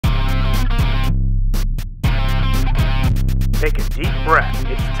Take a deep breath.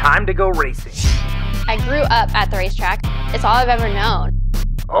 It's time to go racing. I grew up at the racetrack. It's all I've ever known.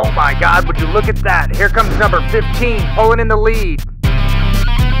 Oh my God, would you look at that? Here comes number 15, pulling in the lead.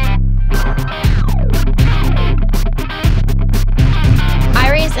 I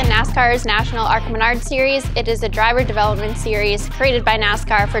race in NASCAR's National Arc Menard Series. It is a driver development series created by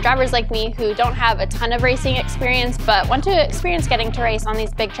NASCAR for drivers like me who don't have a ton of racing experience but want to experience getting to race on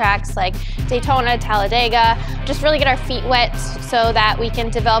these big tracks like Daytona, Talladega, just really get our feet wet so that we can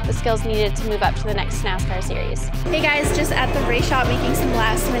develop the skills needed to move up to the next NASCAR series. Hey guys, just at the race shop making some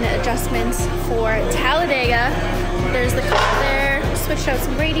last minute adjustments for Talladega. There's the car there, switched out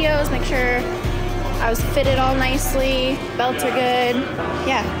some radios, make sure I was fitted all nicely, belts are good.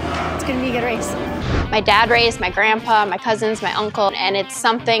 Yeah, it's gonna be a good race. My dad raced, my grandpa, my cousins, my uncle, and it's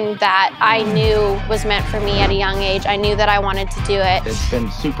something that I knew was meant for me at a young age. I knew that I wanted to do it. It's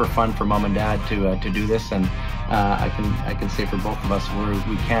been super fun for Mom and Dad to do this, and I can say for both of us,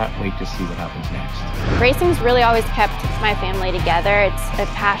 we can't wait to see what happens next. Racing's really always kept my family together. It's a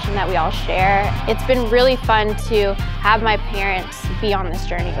passion that we all share. It's been really fun to have my parents be on this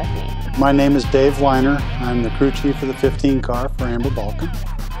journey with me. My name is Dave Liner. I'm the crew chief of the 15 car for Amber Balcaen.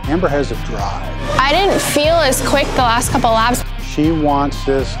 Amber has a drive. I didn't feel as quick the last couple laps. She wants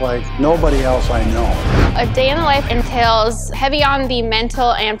this like nobody else I know. A day in the life entails heavy on the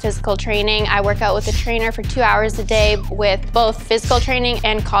mental and physical training. I work out with a trainer for 2 hours a day with both physical training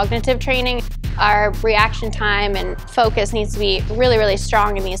and cognitive training. Our reaction time and focus needs to be really, really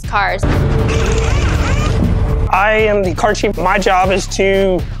strong in these cars. I am the car chief. My job is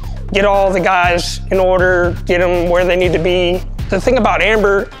to get all the guys in order, get them where they need to be. The thing about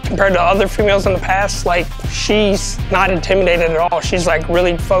Amber, compared to other females in the past, like she's not intimidated at all. She's like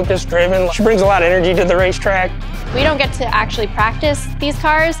really focused, driven. She brings a lot of energy to the racetrack. We don't get to actually practice these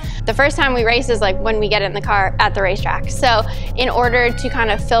cars. The first time we race is like when we get in the car at the racetrack. So in order to kind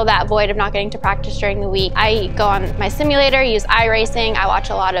of fill that void of not getting to practice during the week, I go on my simulator, use iRacing, I watch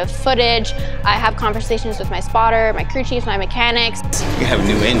a lot of footage, I have conversations with my spotter, my crew chiefs, my mechanics. You have a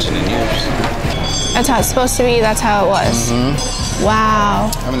new engine in yours. That's how it's supposed to be, that's how it was. Mm-hmm.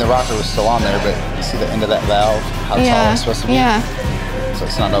 Wow. I mean, the rocker was still on there, but you see the end of that valve, how tall it's supposed to be? Yeah. So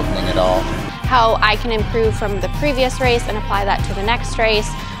it's not opening at all. How I can improve from the previous race and apply that to the next race.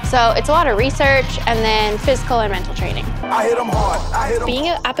 So it's a lot of research and then physical and mental training. I hit 'em hard. Being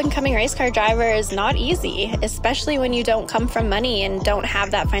an up-and-coming race car driver is not easy, especially when you don't come from money and don't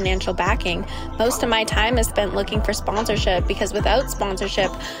have that financial backing. Most of my time is spent looking for sponsorship because without sponsorship,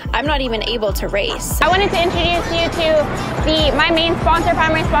 I'm not even able to race. I wanted to introduce you to my main sponsor,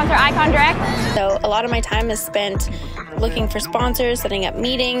 primary sponsor, Icon Direct. So a lot of my time is spent looking for sponsors, setting up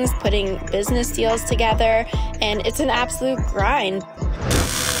meetings, putting business deals together, and it's an absolute grind.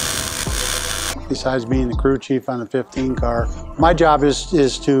 Besides being the crew chief on the 15 car, my job is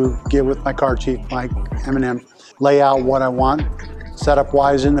to get with my car chief, Mike Eminem, lay out what I want, setup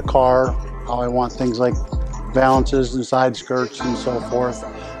wise in the car, how I want things like valances and side skirts and so forth,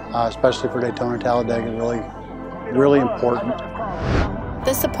 especially for Daytona, Talladega, really important.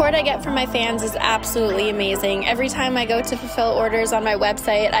 The support I get from my fans is absolutely amazing. Every time I go to fulfill orders on my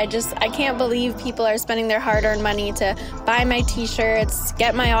website, I can't believe people are spending their hard-earned money to buy my t-shirts,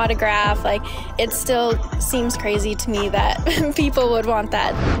 get my autograph. Like, it still seems crazy to me that people would want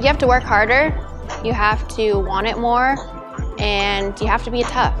that. You have to work harder, you have to want it more, and you have to be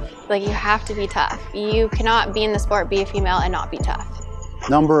tough. Like, you have to be tough. You cannot be in the sport, be a female, and not be tough.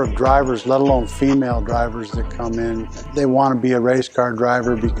 Number of drivers, let alone female drivers that come in, they want to be a race car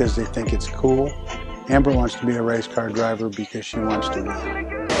driver because they think it's cool. Amber wants to be a race car driver because she wants to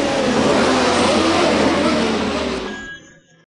win.